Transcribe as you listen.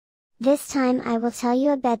This time I will tell you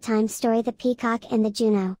a bedtime story, The Peacock and the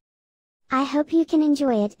Juno. I hope you can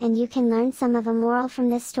enjoy it and you can learn some of a moral from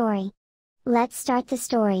this story. Let's start the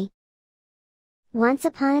story. Once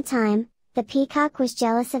upon a time, the peacock was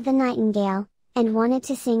jealous of the nightingale, and wanted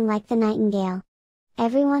to sing like the nightingale.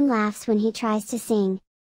 Everyone laughs when he tries to sing.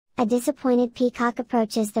 A disappointed peacock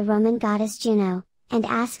approaches the Roman goddess Juno, and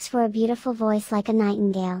asks for a beautiful voice like a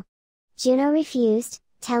nightingale. Juno refused,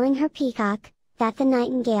 telling her peacock, that the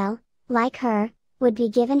nightingale, like her, would be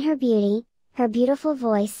given her beauty, her beautiful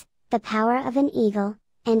voice, the power of an eagle,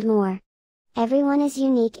 and more. Everyone is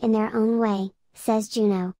unique in their own way, says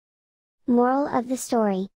Juno. Moral of the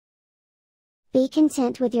story. Be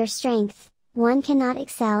content with your strength, one cannot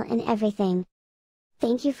excel in everything.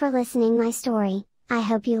 Thank you for listening my story, I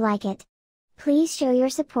hope you like it. Please show your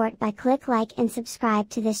support by click like and subscribe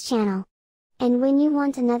to this channel. And when you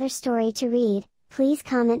want another story to read, please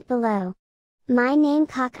comment below. My name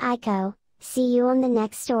Cock Iko, see you on the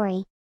next story.